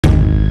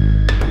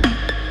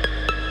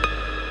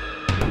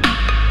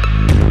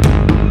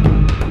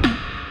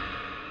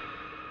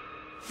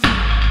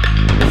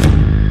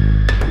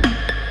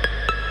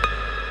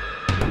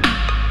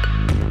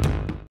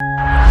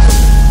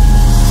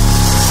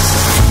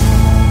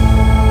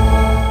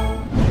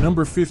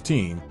Number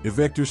 15.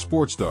 Evektor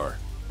SportStar.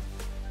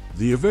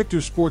 The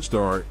Evektor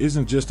SportStar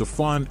isn't just a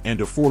fun and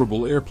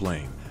affordable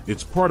airplane,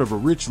 it's part of a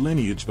rich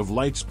lineage of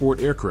light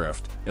sport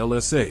aircraft,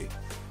 LSA.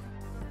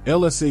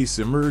 LSAs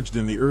emerged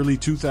in the early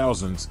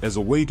 2000s as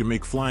a way to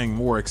make flying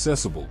more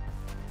accessible.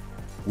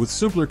 With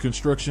simpler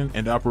construction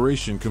and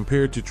operation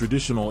compared to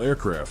traditional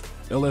aircraft,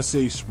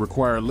 LSAs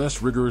require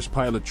less rigorous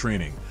pilot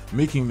training,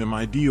 making them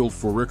ideal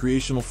for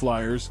recreational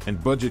flyers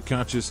and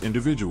budget-conscious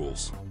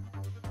individuals.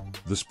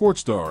 The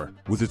SportStar,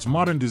 with its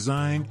modern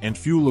design and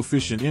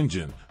fuel-efficient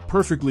engine,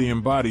 perfectly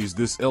embodies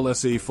this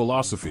LSA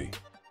philosophy.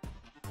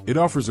 It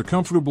offers a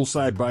comfortable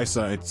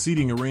side-by-side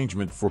seating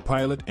arrangement for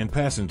pilot and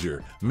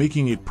passenger,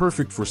 making it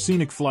perfect for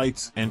scenic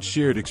flights and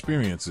shared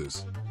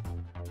experiences.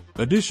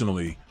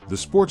 Additionally, the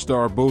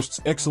SportStar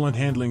boasts excellent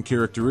handling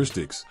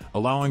characteristics,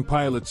 allowing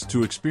pilots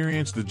to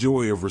experience the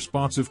joy of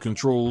responsive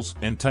controls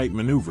and tight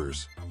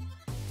maneuvers.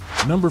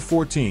 Number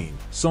 14.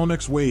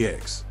 Sonex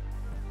Waiex.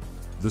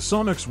 The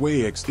Sonex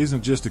Waiex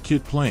isn't just a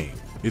kit plane,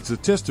 it's a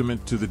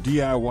testament to the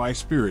DIY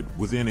spirit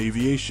within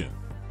aviation.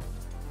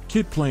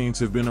 Kit planes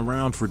have been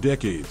around for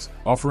decades,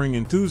 offering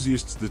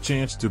enthusiasts the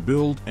chance to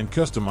build and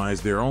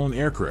customize their own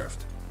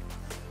aircraft.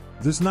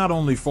 This not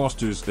only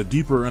fosters a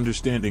deeper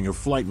understanding of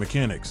flight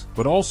mechanics,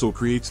 but also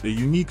creates a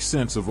unique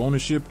sense of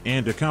ownership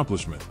and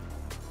accomplishment.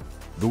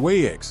 The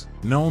Waiex,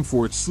 known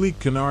for its sleek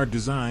canard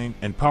design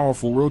and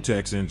powerful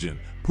Rotax engine,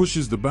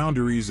 pushes the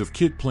boundaries of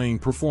kit plane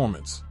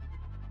performance.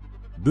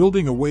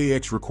 Building a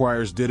Waiex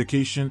requires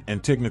dedication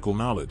and technical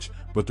knowledge,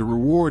 but the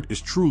reward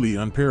is truly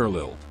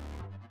unparalleled.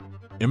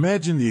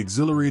 Imagine the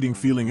exhilarating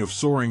feeling of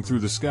soaring through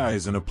the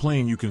skies in a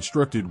plane you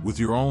constructed with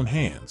your own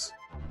hands.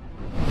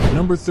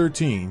 Number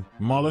 13.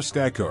 Moller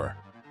Skycar.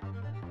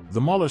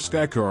 The Moller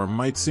Skycar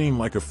might seem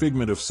like a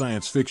figment of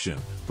science fiction,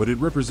 but it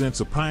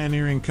represents a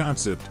pioneering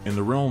concept in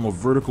the realm of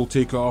vertical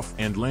takeoff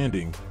and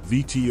landing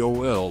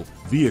 (VTOL)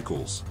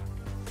 vehicles.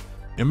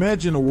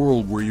 Imagine a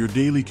world where your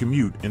daily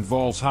commute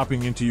involves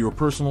hopping into your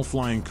personal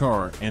flying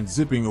car and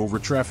zipping over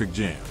traffic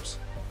jams.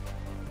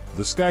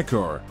 The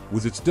Skycar,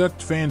 with its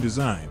duct fan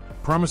design,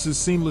 promises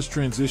seamless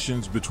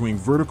transitions between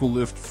vertical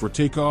lift for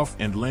takeoff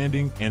and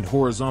landing and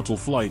horizontal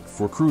flight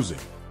for cruising.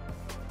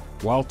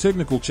 While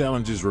technical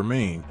challenges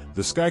remain,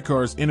 the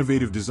Skycar's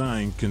innovative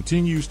design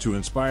continues to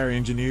inspire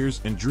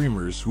engineers and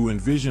dreamers who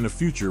envision a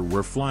future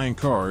where flying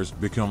cars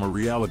become a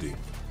reality.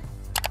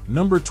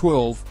 Number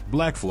 12.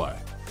 BlackFly.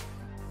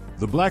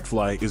 The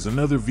BlackFly is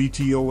another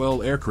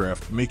VTOL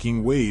aircraft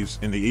making waves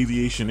in the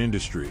aviation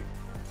industry.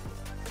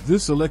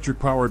 This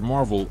electric-powered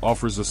marvel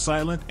offers a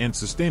silent and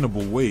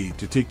sustainable way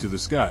to take to the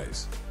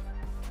skies.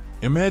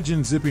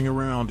 Imagine zipping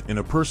around in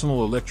a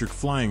personal electric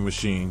flying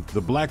machine.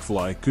 The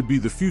BlackFly could be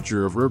the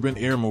future of urban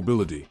air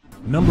mobility.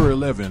 Number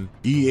 11.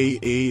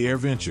 EAA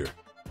AirVenture.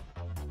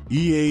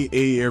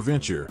 EAA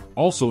AirVenture,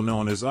 also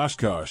known as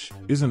Oshkosh,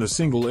 isn't a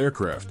single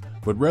aircraft,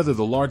 but rather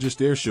the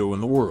largest airshow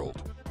in the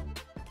world.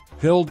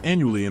 Held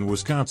annually in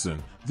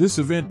Wisconsin, this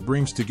event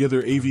brings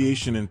together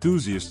aviation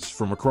enthusiasts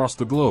from across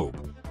the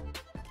globe.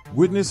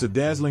 Witness a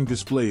dazzling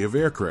display of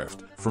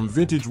aircraft, from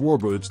vintage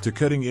warbirds to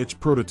cutting-edge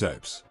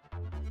prototypes.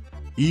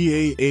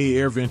 EAA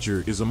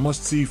AirVenture is a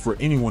must-see for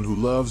anyone who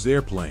loves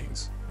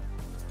airplanes.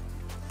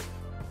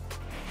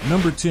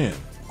 Number 10.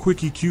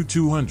 Quickie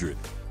Q200.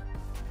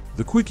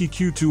 The Quickie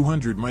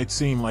Q200 might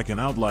seem like an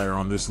outlier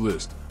on this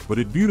list, but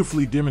it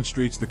beautifully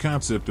demonstrates the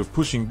concept of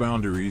pushing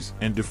boundaries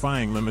and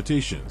defying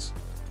limitations.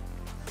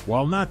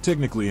 While not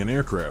technically an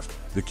aircraft,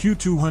 the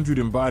Q200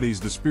 embodies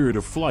the spirit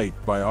of flight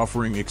by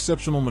offering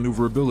exceptional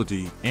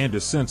maneuverability and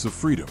a sense of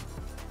freedom.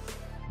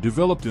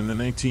 Developed in the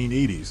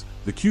 1980s,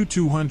 the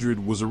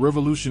Q200 was a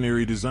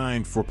revolutionary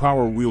design for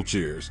power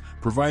wheelchairs,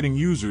 providing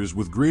users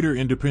with greater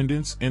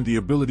independence and the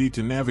ability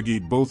to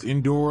navigate both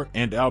indoor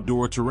and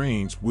outdoor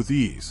terrains with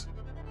ease.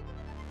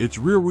 Its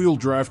rear-wheel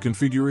drive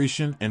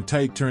configuration and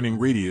tight turning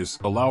radius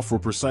allow for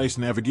precise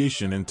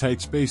navigation in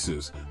tight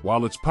spaces,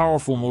 while its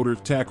powerful motor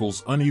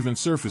tackles uneven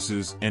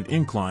surfaces and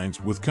inclines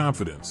with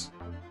confidence.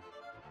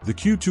 The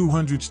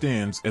Q200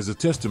 stands as a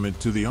testament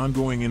to the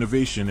ongoing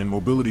innovation in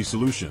mobility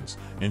solutions,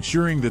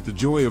 ensuring that the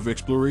joy of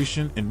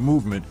exploration and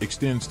movement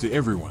extends to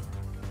everyone.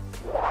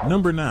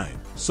 Number 9.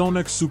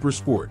 Sonex Super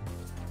Sport.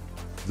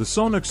 The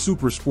Sonex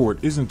Super Sport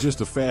isn't just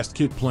a fast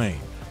kit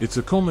plane, it's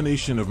a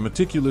culmination of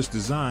meticulous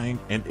design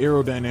and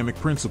aerodynamic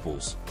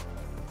principles.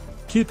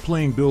 Kit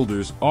plane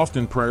builders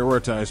often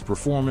prioritize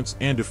performance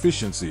and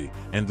efficiency,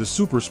 and the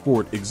Super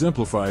Sport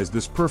exemplifies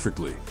this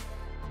perfectly.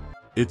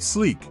 Its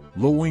sleek,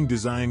 low-wing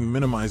design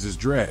minimizes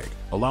drag,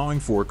 allowing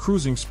for a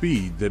cruising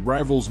speed that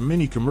rivals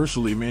many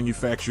commercially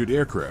manufactured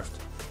aircraft.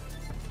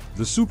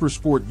 The Super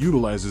Sport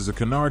utilizes a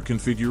canard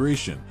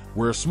configuration,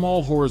 where a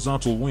small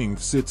horizontal wing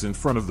sits in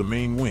front of the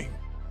main wing.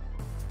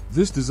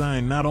 This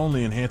design not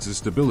only enhances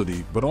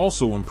stability but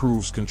also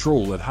improves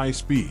control at high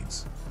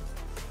speeds.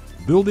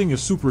 Building a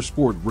Super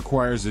Sport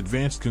requires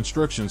advanced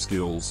construction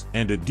skills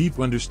and a deep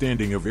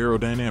understanding of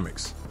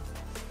aerodynamics.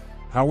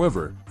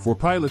 However, for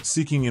pilots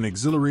seeking an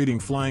exhilarating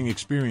flying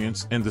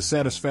experience and the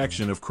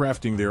satisfaction of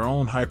crafting their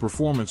own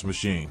high-performance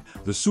machine,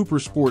 the Super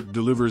Sport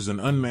delivers an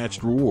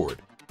unmatched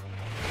reward.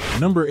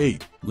 Number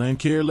 8.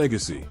 Lancair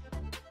Legacy.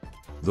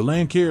 The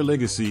Lancair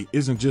Legacy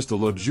isn't just a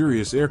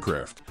luxurious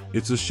aircraft,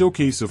 it's a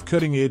showcase of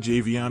cutting-edge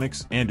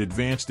avionics and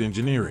advanced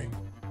engineering.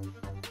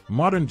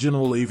 Modern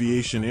general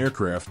aviation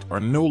aircraft are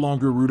no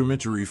longer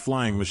rudimentary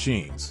flying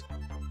machines.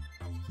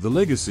 The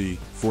Legacy,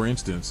 for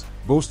instance,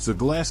 boasts a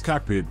glass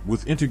cockpit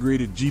with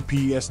integrated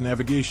GPS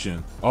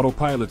navigation,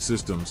 autopilot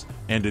systems,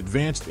 and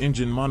advanced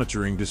engine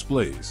monitoring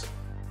displays.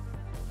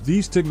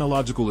 These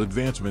technological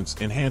advancements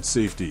enhance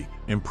safety,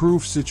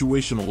 improve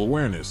situational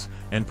awareness,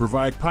 and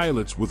provide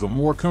pilots with a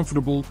more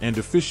comfortable and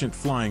efficient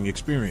flying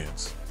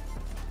experience.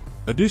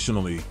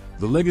 Additionally,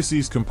 the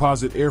Legacy's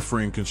composite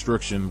airframe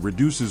construction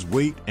reduces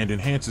weight and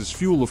enhances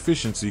fuel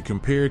efficiency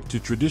compared to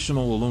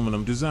traditional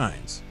aluminum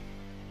designs.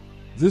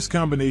 This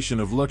combination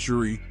of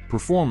luxury,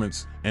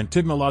 performance, and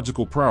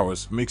technological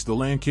prowess makes the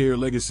Lancair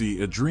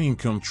Legacy a dream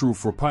come true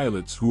for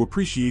pilots who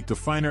appreciate the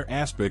finer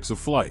aspects of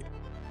flight.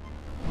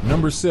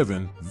 Number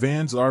 7.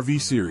 Vans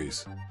RV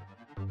Series.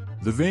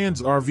 The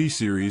Vans RV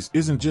Series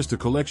isn't just a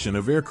collection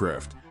of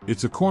aircraft,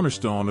 it's a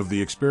cornerstone of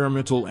the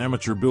experimental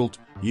amateur-built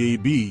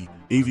EAA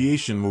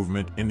aviation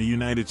movement in the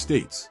United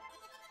States.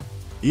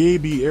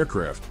 EAA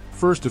aircraft,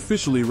 first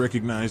officially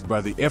recognized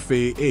by the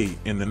FAA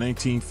in the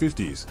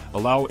 1950s,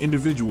 allow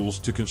individuals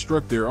to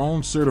construct their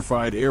own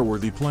certified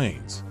airworthy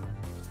planes.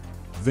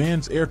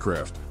 Vans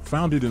aircraft,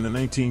 founded in the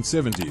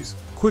 1970s,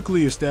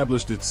 quickly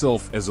established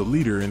itself as a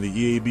leader in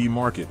the EAA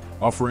market,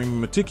 offering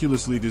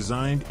meticulously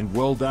designed and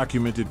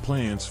well-documented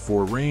plans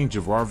for a range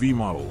of RV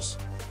models.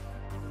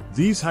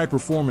 These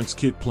high-performance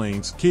kit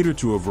planes cater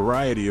to a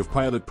variety of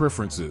pilot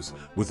preferences,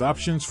 with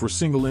options for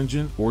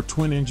single-engine or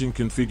twin-engine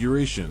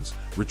configurations,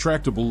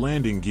 retractable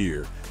landing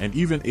gear, and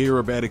even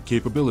aerobatic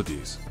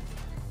capabilities.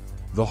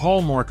 The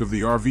hallmark of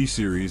the RV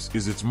series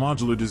is its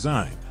modular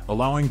design,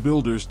 allowing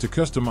builders to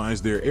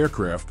customize their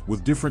aircraft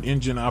with different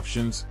engine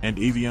options and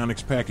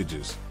avionics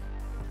packages.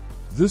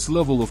 This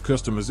level of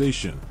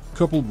customization,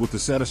 coupled with the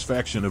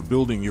satisfaction of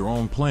building your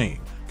own plane,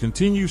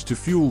 continues to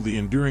fuel the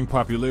enduring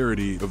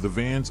popularity of the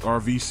Vans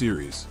RV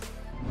series.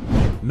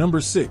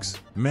 Number 6.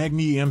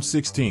 Magni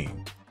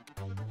M16.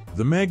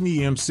 The Magni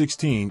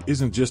M16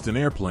 isn't just an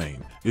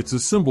airplane, it's a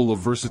symbol of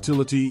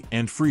versatility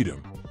and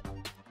freedom.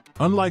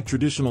 Unlike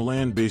traditional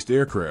land-based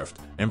aircraft,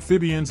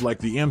 amphibians like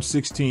the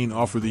M16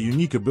 offer the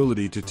unique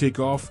ability to take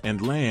off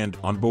and land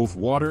on both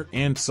water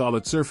and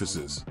solid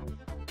surfaces.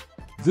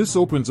 This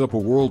opens up a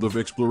world of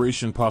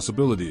exploration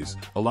possibilities,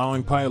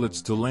 allowing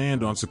pilots to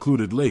land on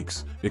secluded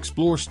lakes,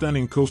 explore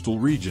stunning coastal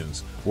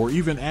regions, or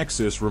even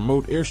access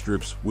remote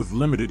airstrips with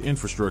limited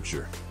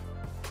infrastructure.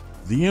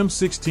 The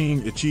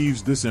M16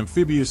 achieves this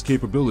amphibious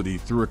capability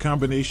through a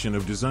combination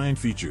of design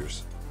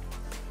features.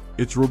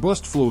 Its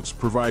robust floats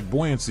provide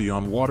buoyancy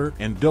on water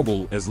and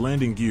double as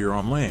landing gear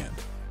on land.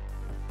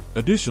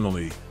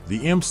 Additionally, the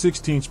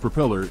M16's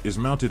propeller is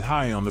mounted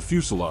high on the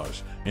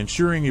fuselage,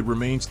 ensuring it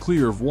remains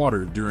clear of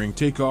water during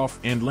takeoff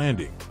and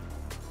landing.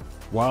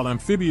 While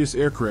amphibious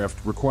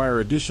aircraft require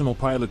additional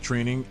pilot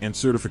training and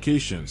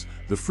certifications,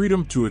 the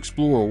freedom to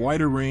explore a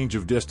wider range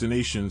of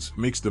destinations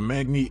makes the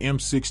Magni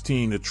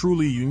M16 a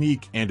truly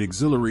unique and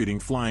exhilarating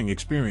flying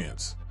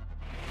experience.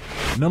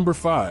 Number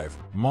 5.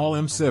 Maule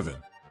M-7.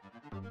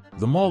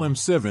 The Maule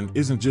M-7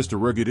 isn't just a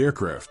rugged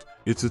aircraft,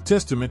 it's a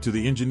testament to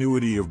the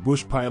ingenuity of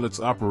bush pilots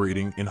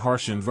operating in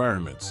harsh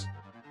environments.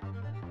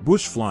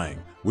 Bush flying,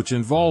 which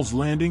involves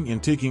landing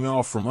and taking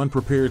off from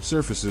unprepared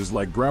surfaces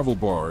like gravel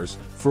bars,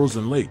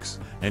 frozen lakes,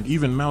 and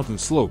even mountain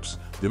slopes,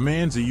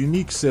 demands a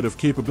unique set of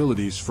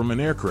capabilities from an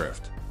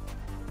aircraft.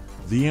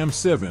 The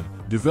M-7,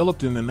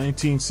 developed in the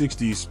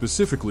 1960s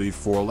specifically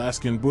for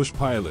Alaskan bush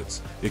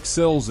pilots,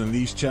 excels in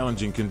these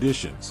challenging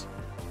conditions.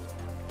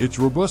 Its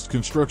robust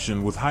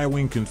construction with high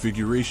wing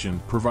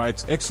configuration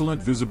provides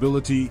excellent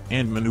visibility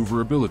and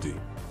maneuverability.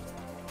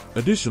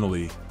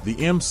 Additionally, the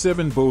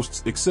M7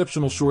 boasts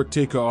exceptional short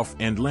takeoff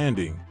and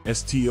landing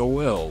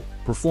 (STOL)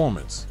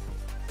 performance.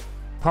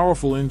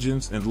 Powerful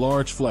engines and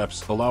large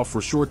flaps allow for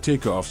short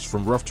takeoffs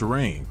from rough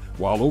terrain,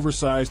 while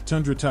oversized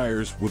tundra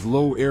tires with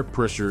low air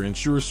pressure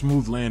ensure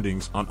smooth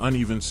landings on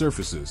uneven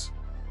surfaces.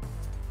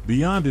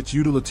 Beyond its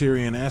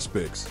utilitarian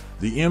aspects,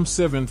 the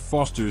M7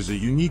 fosters a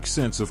unique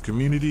sense of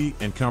community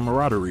and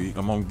camaraderie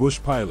among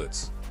bush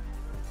pilots.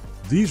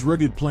 These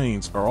rugged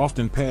planes are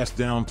often passed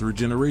down through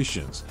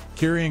generations,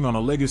 carrying on a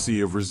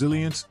legacy of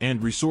resilience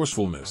and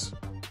resourcefulness.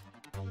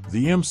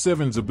 The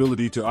M7's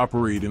ability to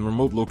operate in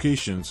remote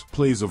locations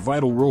plays a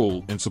vital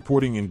role in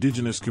supporting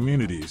indigenous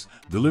communities,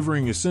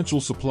 delivering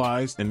essential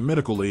supplies and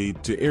medical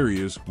aid to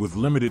areas with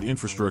limited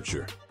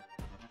infrastructure.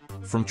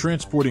 From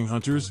transporting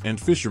hunters and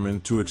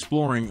fishermen to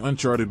exploring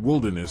uncharted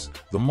wilderness,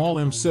 the Maule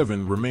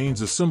M-7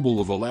 remains a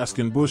symbol of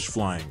Alaskan bush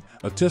flying,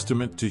 a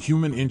testament to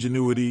human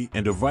ingenuity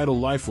and a vital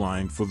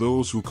lifeline for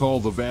those who call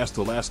the vast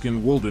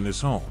Alaskan wilderness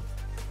home.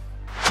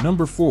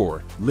 Number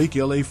 4. Lake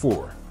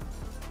LA-4.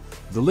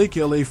 The Lake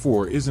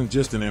LA-4 isn't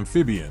just an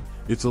amphibian,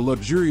 It's a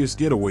luxurious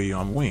getaway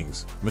on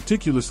wings,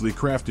 meticulously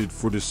crafted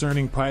for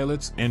discerning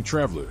pilots and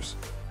travelers.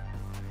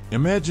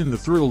 Imagine the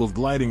thrill of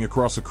gliding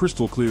across a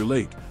crystal-clear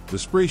lake, the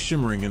spray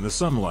shimmering in the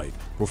sunlight,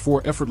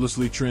 before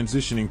effortlessly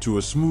transitioning to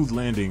a smooth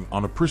landing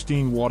on a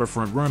pristine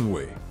waterfront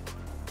runway.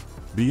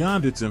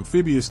 Beyond its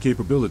amphibious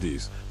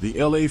capabilities, the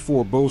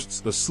LA4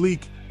 boasts a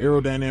sleek,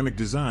 aerodynamic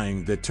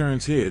design that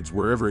turns heads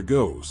wherever it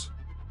goes.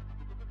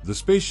 The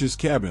spacious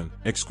cabin,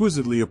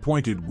 exquisitely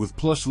appointed with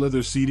plush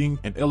leather seating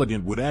and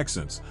elegant wood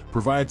accents,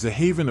 provides a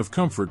haven of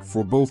comfort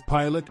for both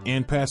pilot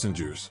and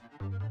passengers.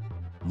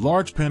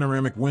 Large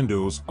panoramic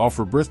windows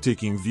offer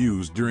breathtaking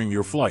views during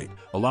your flight,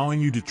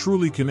 allowing you to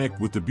truly connect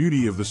with the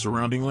beauty of the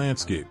surrounding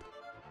landscape.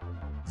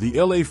 The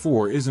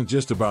LA4 isn't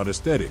just about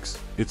aesthetics,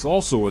 it's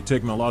also a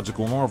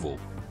technological marvel.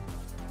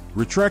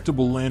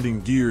 Retractable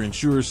landing gear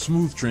ensures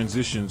smooth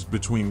transitions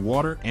between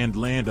water and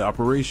land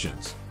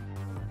operations.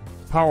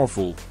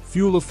 Powerful,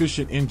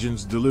 fuel-efficient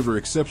engines deliver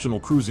exceptional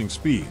cruising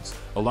speeds,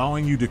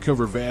 allowing you to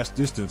cover vast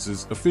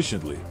distances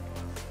efficiently.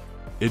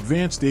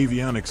 Advanced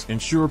avionics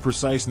ensure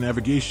precise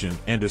navigation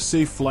and a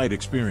safe flight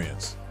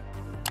experience.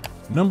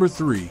 Number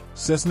 3.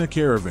 Cessna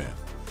Caravan.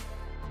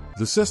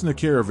 The Cessna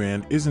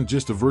Caravan isn't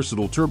just a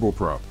versatile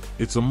turboprop,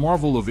 it's a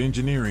marvel of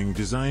engineering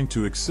designed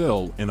to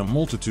excel in a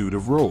multitude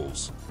of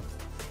roles.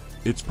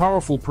 Its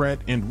powerful Pratt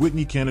 &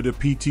 Whitney Canada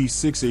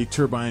PT6A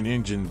turbine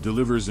engine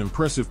delivers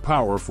impressive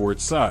power for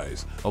its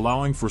size,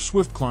 allowing for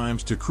swift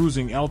climbs to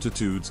cruising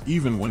altitudes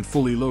even when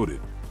fully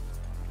loaded.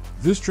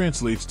 This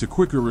translates to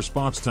quicker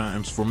response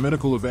times for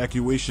medical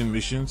evacuation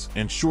missions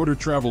and shorter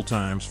travel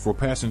times for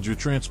passenger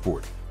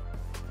transport.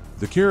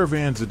 The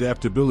Caravan's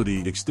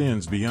adaptability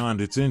extends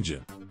beyond its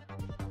engine.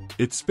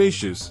 Its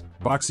spacious,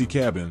 boxy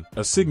cabin,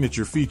 a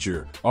signature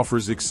feature,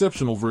 offers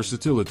exceptional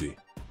versatility.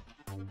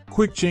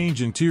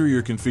 Quick-change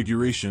interior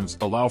configurations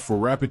allow for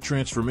rapid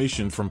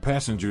transformation from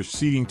passenger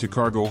seating to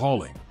cargo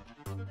hauling.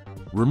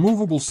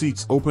 Removable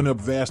seats open up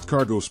vast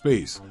cargo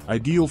space,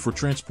 ideal for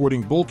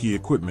transporting bulky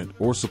equipment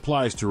or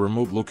supplies to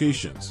remote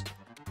locations.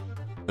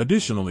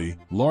 Additionally,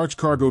 large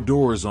cargo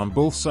doors on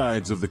both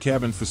sides of the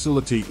cabin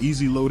facilitate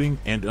easy loading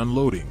and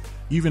unloading,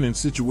 even in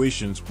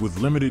situations with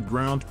limited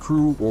ground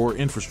crew or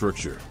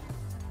infrastructure.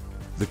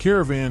 The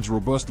Caravan's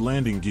robust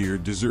landing gear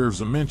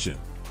deserves a mention.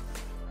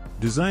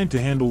 Designed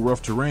to handle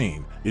rough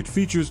terrain, it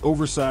features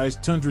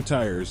oversized tundra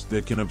tires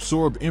that can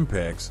absorb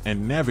impacts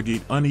and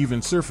navigate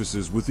uneven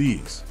surfaces with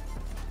ease.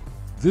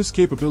 This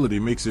capability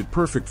makes it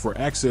perfect for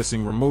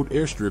accessing remote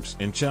airstrips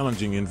and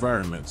challenging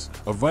environments,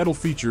 a vital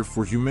feature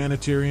for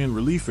humanitarian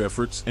relief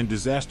efforts and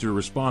disaster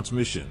response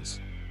missions.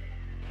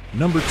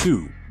 Number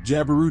 2.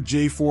 Jabiru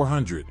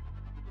J400.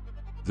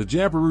 The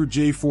Jabiru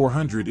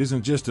J400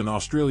 isn't just an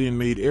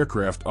Australian-made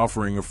aircraft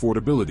offering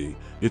affordability,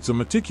 it's a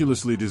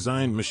meticulously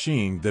designed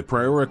machine that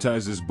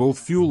prioritizes both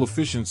fuel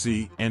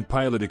efficiency and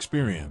pilot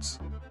experience.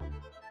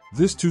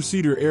 This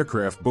two-seater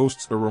aircraft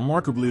boasts a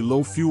remarkably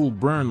low fuel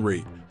burn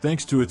rate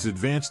thanks to its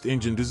advanced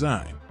engine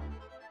design.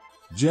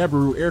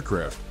 Jabiru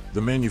Aircraft,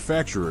 the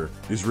manufacturer,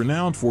 is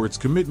renowned for its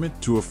commitment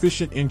to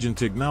efficient engine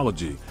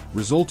technology,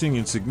 resulting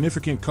in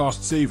significant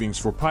cost savings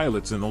for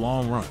pilots in the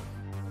long run.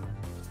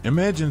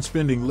 Imagine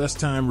spending less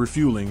time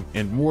refueling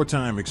and more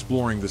time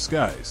exploring the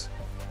skies.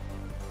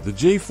 The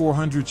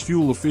J400's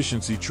fuel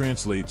efficiency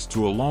translates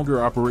to a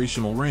longer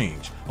operational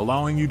range,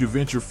 allowing you to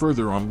venture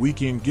further on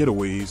weekend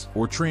getaways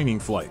or training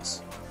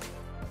flights.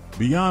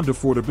 Beyond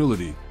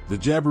affordability, the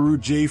Jabiru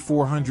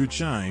J400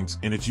 shines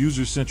in its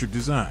user-centric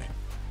design.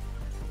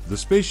 The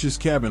spacious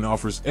cabin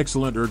offers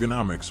excellent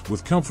ergonomics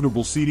with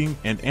comfortable seating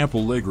and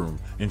ample legroom,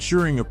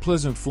 ensuring a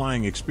pleasant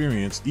flying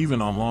experience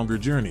even on longer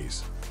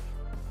journeys.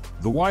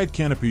 The wide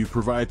canopy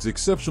provides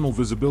exceptional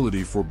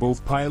visibility for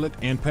both pilot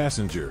and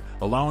passenger,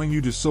 allowing you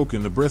to soak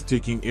in the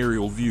breathtaking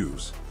aerial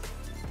views.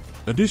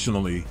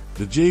 Additionally,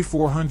 the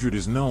J400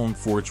 is known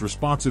for its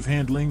responsive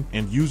handling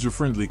and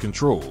user-friendly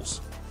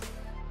controls.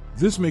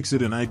 This makes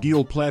it an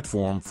ideal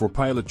platform for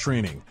pilot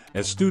training,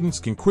 as students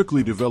can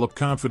quickly develop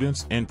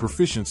confidence and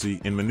proficiency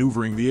in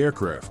maneuvering the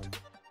aircraft.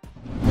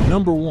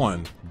 Number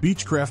 1.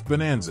 Beechcraft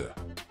Bonanza.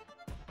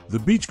 The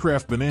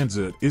Beechcraft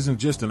Bonanza isn't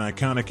just an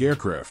iconic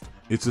aircraft,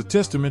 it's a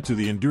testament to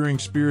the enduring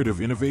spirit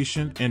of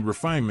innovation and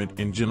refinement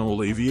in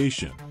general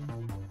aviation.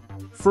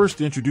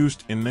 First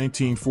introduced in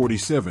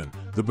 1947,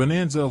 the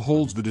Bonanza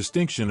holds the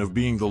distinction of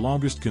being the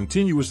longest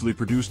continuously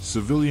produced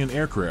civilian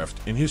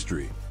aircraft in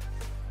history.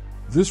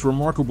 This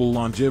remarkable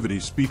longevity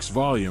speaks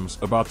volumes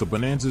about the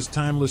Bonanza's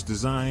timeless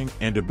design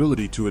and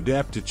ability to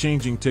adapt to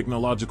changing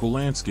technological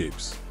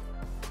landscapes.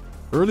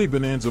 Early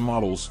Bonanza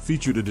models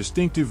featured a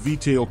distinctive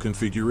V-tail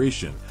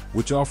configuration,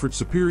 which offered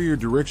superior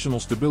directional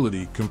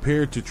stability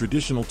compared to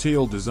traditional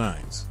tail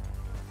designs.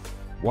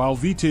 While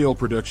V-tail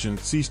production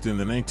ceased in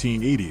the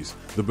 1980s,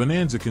 the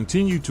Bonanza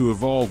continued to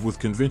evolve with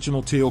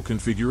conventional tail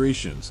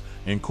configurations,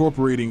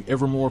 incorporating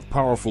ever more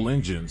powerful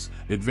engines,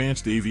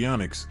 advanced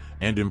avionics,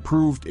 and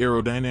improved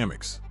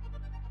aerodynamics.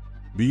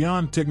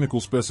 Beyond technical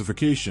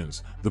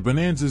specifications, the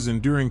Bonanza's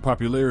enduring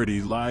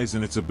popularity lies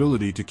in its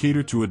ability to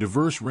cater to a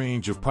diverse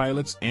range of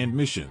pilots and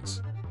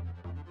missions.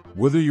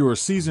 Whether you're a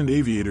seasoned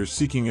aviator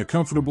seeking a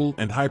comfortable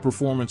and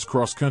high-performance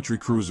cross-country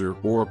cruiser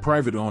or a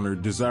private owner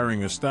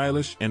desiring a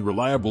stylish and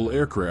reliable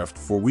aircraft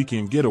for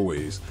weekend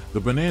getaways, the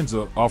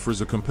Bonanza offers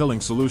a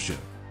compelling solution.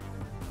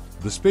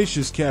 The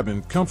spacious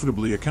cabin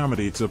comfortably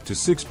accommodates up to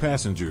 6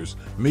 passengers,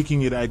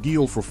 making it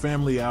ideal for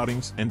family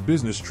outings and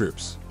business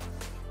trips.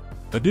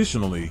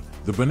 Additionally,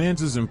 the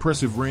Bonanza's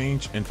impressive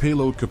range and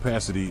payload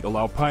capacity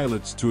allow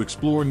pilots to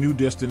explore new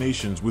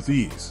destinations with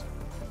ease.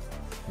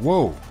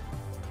 Whoa!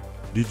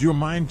 Did your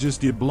mind just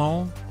get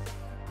blown?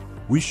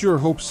 We sure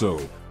hope so,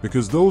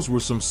 because those were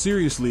some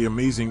seriously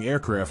amazing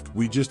aircraft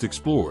we just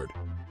explored.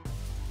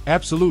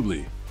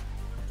 Absolutely.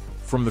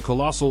 From the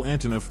colossal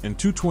Antonov and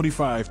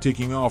 225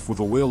 taking off with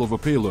a whale of a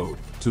payload,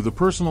 to the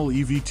personal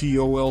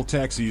eVTOL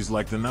taxis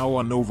like the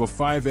Nawa Nova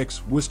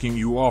 5X whisking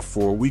you off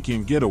for a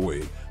weekend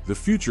getaway, the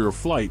future of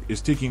flight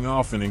is taking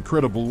off in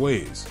incredible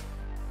ways.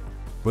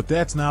 But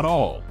that's not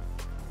all.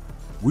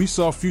 We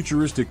saw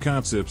futuristic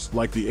concepts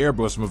like the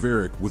Airbus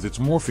Maverick with its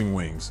morphing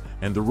wings,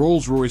 and the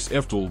Rolls-Royce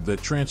Evektor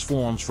that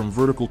transforms from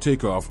vertical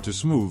takeoff to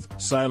smooth,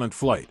 silent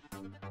flight.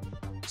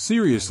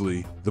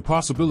 Seriously, the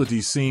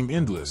possibilities seem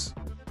endless.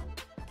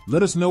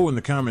 Let us know in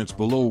the comments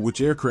below which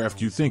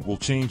aircraft you think will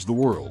change the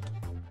world.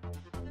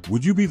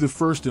 Would you be the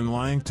first in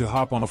line to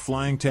hop on a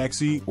flying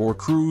taxi or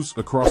cruise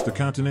across the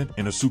continent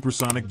in a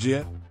supersonic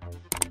jet?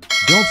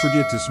 Don't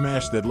forget to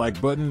smash that like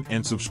button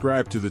and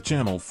subscribe to the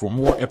channel for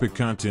more epic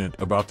content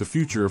about the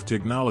future of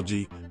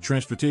technology,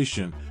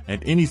 transportation,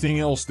 and anything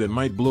else that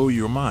might blow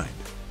your mind.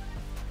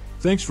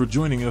 Thanks for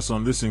joining us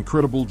on this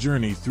incredible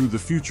journey through the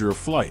future of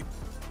flight.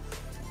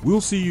 We'll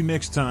see you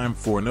next time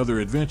for another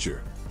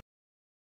adventure.